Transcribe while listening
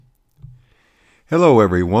Hello,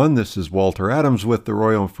 everyone. This is Walter Adams with the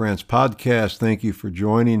Royal and France podcast. Thank you for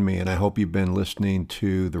joining me, and I hope you've been listening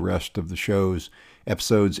to the rest of the show's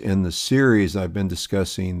episodes in the series. I've been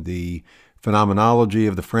discussing the phenomenology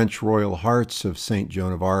of the French royal hearts of Saint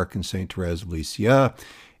Joan of Arc and Saint Therese of Lisieux,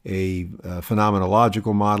 a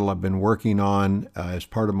phenomenological model I've been working on as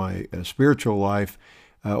part of my spiritual life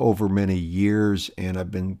over many years, and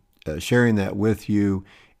I've been sharing that with you.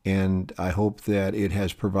 And I hope that it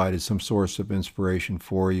has provided some source of inspiration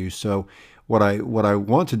for you. So what I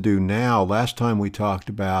want to do now, last time we talked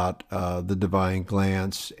about the divine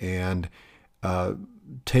glance and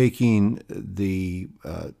taking the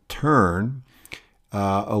turn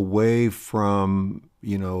away from,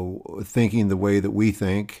 thinking the way that we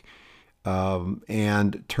think,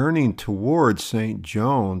 and turning towards St.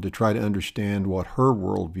 Joan to try to understand what her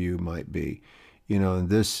worldview might be. And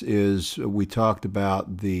this is, we talked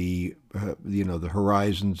about the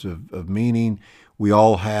horizons of meaning. We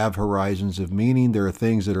all have horizons of meaning. There are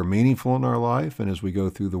things that are meaningful in our life. And as we go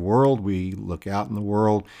through the world, we look out in the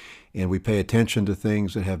world and we pay attention to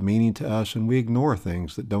things that have meaning to us, and we ignore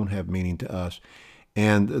things that don't have meaning to us.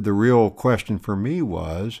 And the real question for me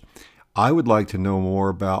was, I would like to know more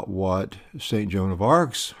about what St. Joan of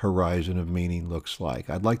Arc's horizon of meaning looks like.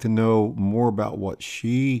 I'd like to know more about what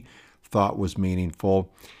she thought was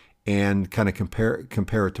meaningful and kind of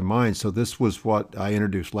compare it to mine. So this was what I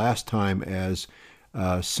introduced last time as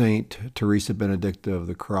Saint Teresa Benedicta of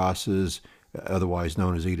the Crosses, otherwise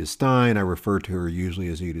known as Edith Stein. I refer to her usually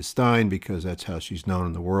as Edith Stein because that's how she's known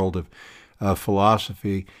in the world of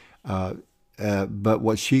philosophy. But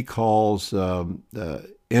what she calls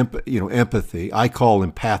empathy, I call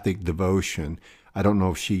empathic devotion. I don't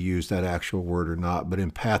know if she used that actual word or not, but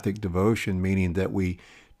empathic devotion, meaning that we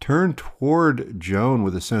turn toward Joan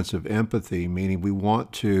with a sense of empathy, meaning we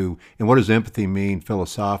want to, and what does empathy mean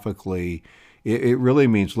philosophically? It really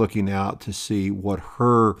means looking out to see what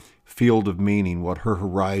her field of meaning, what her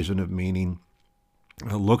horizon of meaning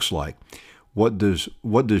looks like. What does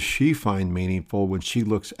she find meaningful when she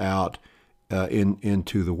looks out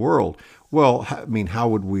into the world? Well, I mean, how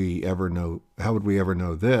would we ever know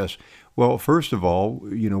this? Well, first of all,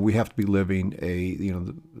 we have to be living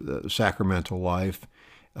the sacramental life,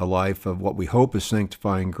 a life of what we hope is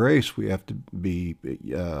sanctifying grace. We have to be,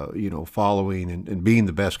 following and being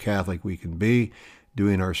the best Catholic we can be,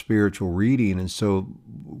 doing our spiritual reading. And so,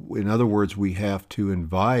 in other words, we have to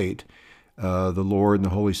invite the Lord and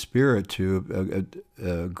the Holy Spirit to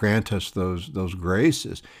grant us those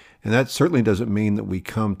graces. And that certainly doesn't mean that we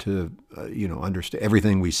come to, understand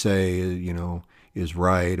everything we say, is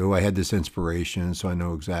right. Oh, I had this inspiration, so I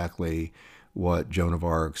know exactly what Joan of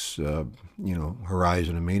Arc's,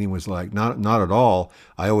 horizon of meaning was like. Not at all.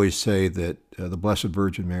 I always say that the Blessed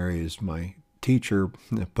Virgin Mary is my teacher,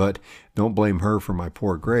 but don't blame her for my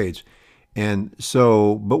poor grades. And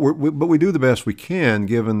so, but we do the best we can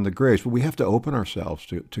given the grace. But we have to open ourselves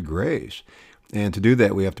to grace, and to do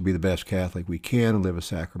that, we have to be the best Catholic we can and live a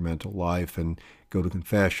sacramental life and go to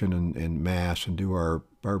confession and Mass and do our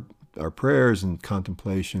prayers and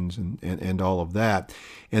contemplations and all of that.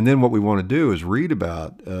 And then what we want to do is read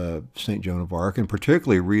about St. Joan of Arc, and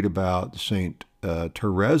particularly read about St.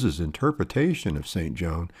 Therese's interpretation of St.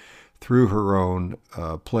 Joan through her own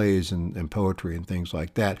plays and poetry and things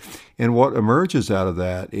like that. And what emerges out of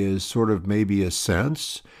that is sort of maybe a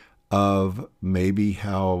sense of maybe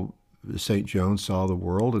how St. Joan saw the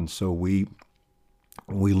world. And so we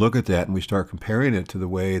look at that and we start comparing it to the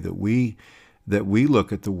way that we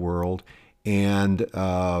look at the world, and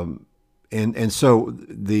so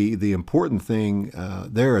the important thing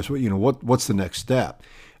there is what's the next step.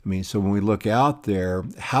 I mean, so when we look out there,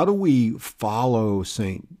 how do we follow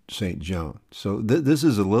Saint Joan? So this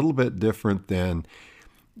is a little bit different than,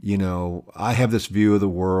 I have this view of the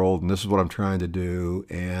world and this is what I'm trying to do,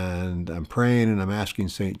 and I'm praying and I'm asking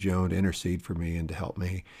Saint Joan to intercede for me and to help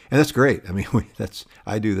me, and that's great. I mean,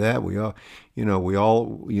 I do that. We all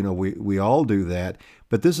do that.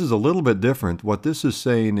 But this is a little bit different. What this is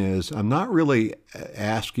saying is, I'm not really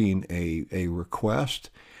asking a request.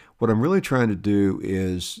 What I'm really trying to do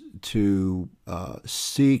is to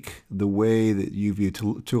seek the way that you view,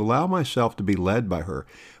 to allow myself to be led by her.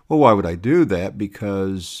 Well, why would I do that?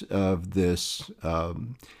 Because of this,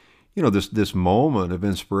 this moment of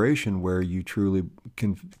inspiration where you truly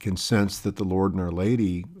can sense that the Lord and Our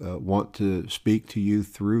Lady want to speak to you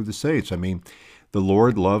through the saints. I mean, the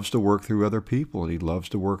Lord loves to work through other people, and He loves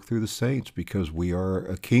to work through the saints because we are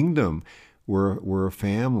a kingdom. We're a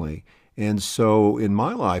family. And so in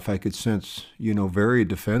my life, I could sense, very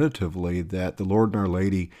definitively that the Lord and Our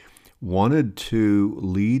Lady wanted to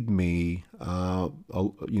lead me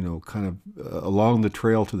kind of along the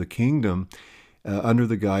trail to the kingdom under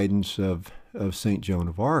the guidance of St. Joan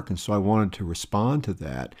of Arc. And so I wanted to respond to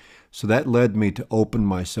that. So that led me to open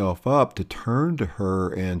myself up, to turn to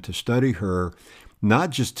her and to study her,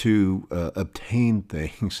 not just to obtain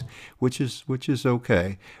things, which is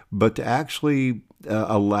okay, but to actually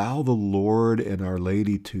allow the Lord and Our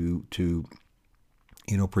Lady to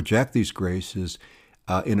project these graces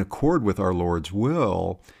in accord with our Lord's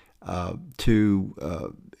will,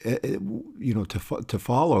 to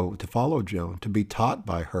follow Joan, to be taught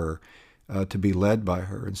by her, to be led by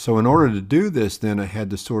her. And so in order to do this, then I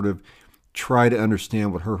had to sort of try to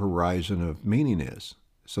understand what her horizon of meaning is.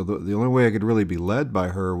 So the only way I could really be led by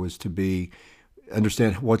her was to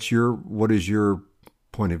understand what is your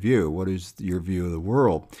point of view, what is your view of the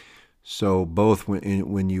world. So both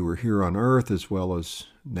when you were here on earth as well as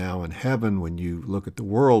now in heaven, when you look at the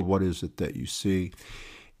world, what is it that you see?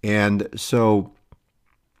 And so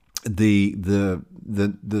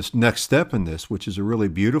this next step in this, which is a really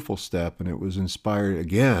beautiful step, and it was inspired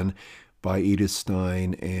again by Edith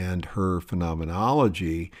Stein and her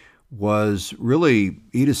phenomenology, was really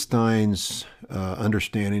Edith Stein's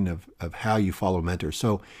understanding of how you follow mentors.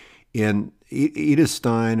 So in Edith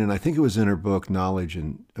Stein, and I think it was in her book Knowledge,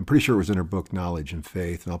 and I'm pretty sure it was in her book Knowledge and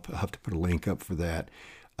Faith, and I'll have to put a link up for that.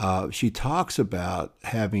 She talks about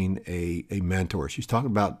having a mentor. She's talking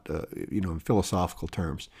about, in philosophical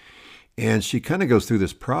terms. And she kind of goes through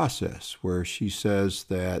this process where she says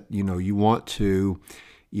that, you want to,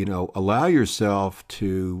 allow yourself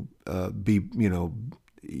to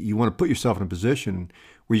you want to put yourself in a position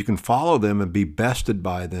where you can follow them and be bested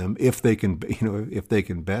by them if they can, if they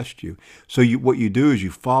can best you. So what you do is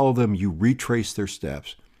you follow them, you retrace their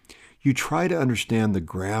steps. You try to understand the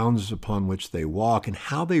grounds upon which they walk and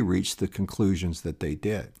how they reach the conclusions that they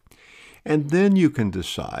did. And then you can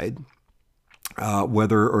decide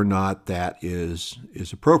whether or not that is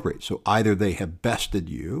appropriate. So either they have bested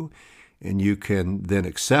you and you can then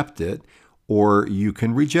accept it, or you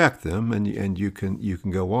can reject them and you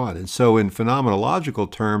can go on. And so in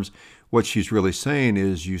phenomenological terms, what she's really saying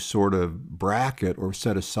is you sort of bracket or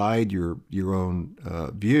set aside your own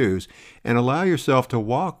views and allow yourself to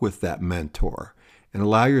walk with that mentor and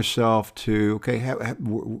allow yourself to,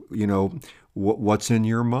 what's in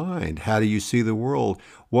your mind? How do you see the world?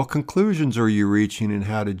 What conclusions are you reaching and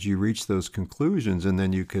how did you reach those conclusions? And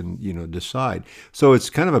then you can, decide. So it's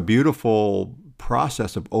kind of a beautiful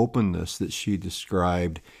process of openness that she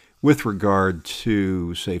described with regard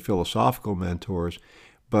to, say, philosophical mentors,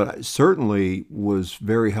 but certainly was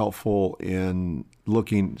very helpful in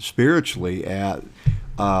looking spiritually at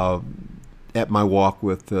my walk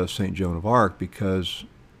with St. Joan of Arc, because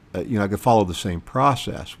I could follow the same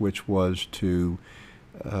process, which was to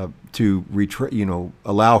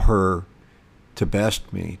allow her to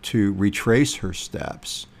best me, to retrace her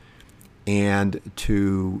steps, and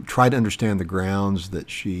to try to understand the grounds that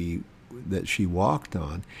she walked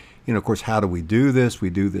on. Of course, how do we do this? We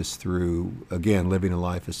do this through, again, living a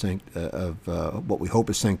life of what we hope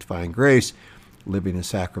is sanctifying grace, living a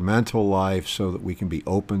sacramental life so that we can be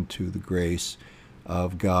open to the grace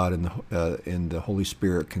of God and the Holy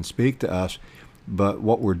Spirit can speak to us. But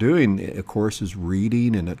what we're doing, of course, is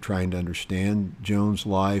reading and trying to understand Joan's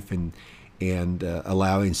life and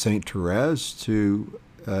allowing Saint Therese to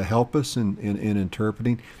help us in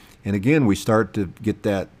interpreting. And again, we start to get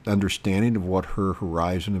that understanding of what her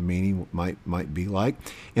horizon of meaning might be like.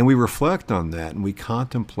 And we reflect on that and we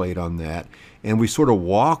contemplate on that. And we sort of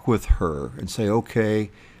walk with her and say,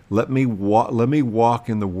 okay, let me walk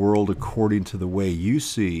in the world according to the way you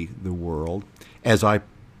see the world, as I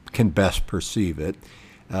can best perceive it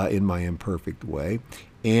in my imperfect way.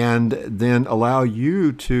 And then allow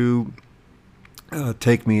you to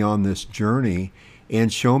take me on this journey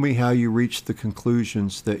and show me how you reached the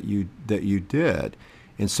conclusions that you did.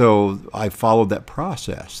 And so I followed that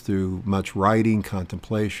process through much writing,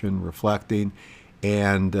 contemplation, reflecting,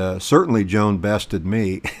 and certainly Joan bested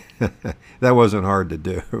me. That wasn't hard to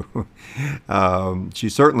do. She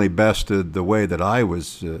certainly bested the way that I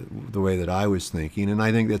was thinking, and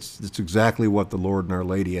I think that's exactly what the Lord and Our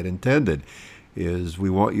Lady had intended. Is we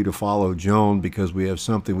want you to follow Joan because we have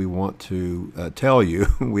something we want to tell you.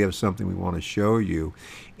 We have something we want to show you.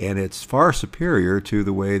 And it's far superior to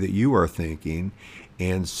the way that you are thinking.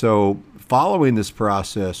 And so following this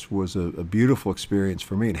process was a beautiful experience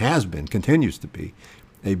for me. It has been, continues to be,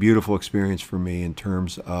 a beautiful experience for me in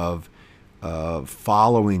terms of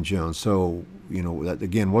following Joan. So,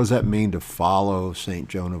 again, what does that mean to follow St.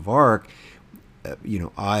 Joan of Arc?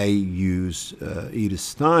 I use Edith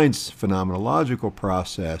Stein's phenomenological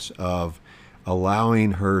process of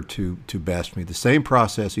allowing her to best me. The same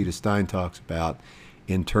process Edith Stein talks about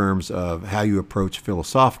in terms of how you approach a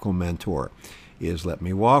philosophical mentor is let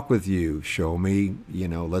me walk with you, show me,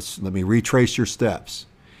 let me retrace your steps.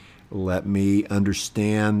 Let me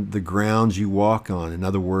understand the grounds you walk on. In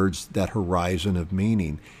other words, that horizon of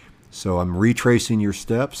meaning. So I'm retracing your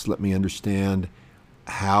steps. Let me understand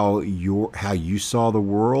how you saw the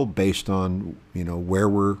world based on where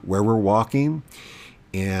we're walking,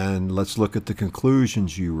 and let's look at the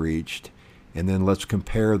conclusions you reached, and then let's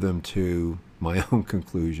compare them to my own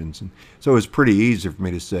conclusions. And so it's pretty easy for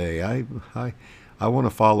me to say I want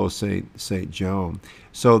to follow Saint Joan.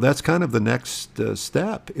 So that's kind of the next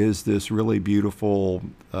step, is this really beautiful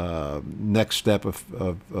next step of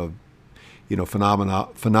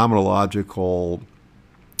phenomenological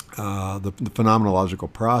the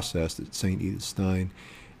phenomenological process that Saint Edith Stein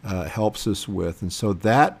helps us with. And so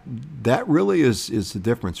that really is the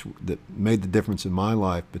difference that made the difference in my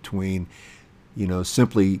life between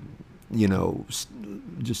simply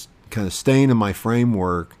just kind of staying in my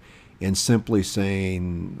framework and simply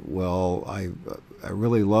saying, well, I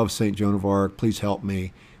really love St. Joan of Arc, please help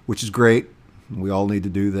me, which is great. We all need to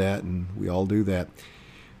do that, and we all do that.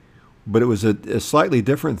 But it was a slightly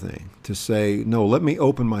different thing to say, no, let me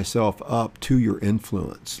open myself up to your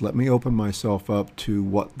influence. Let me open myself up to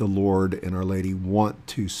what the Lord and Our Lady want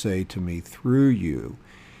to say to me through you.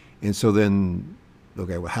 And so then,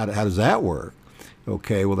 okay, well, how does that work?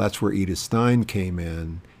 Okay, well, that's where Edith Stein came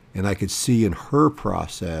in, and I could see in her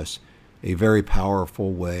process a very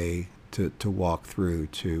powerful way to walk through,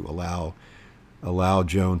 to allow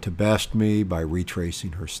Joan to best me by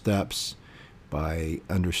retracing her steps, by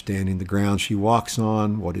understanding the ground she walks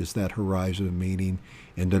on, what is that horizon of meaning,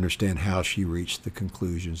 and understand how she reached the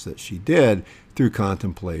conclusions that she did through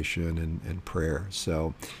contemplation and prayer.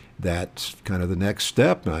 So that's kind of the next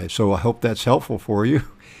step. So I hope that's helpful for you,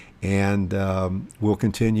 and we'll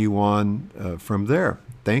continue on from there.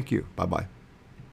 Thank you. Bye-bye.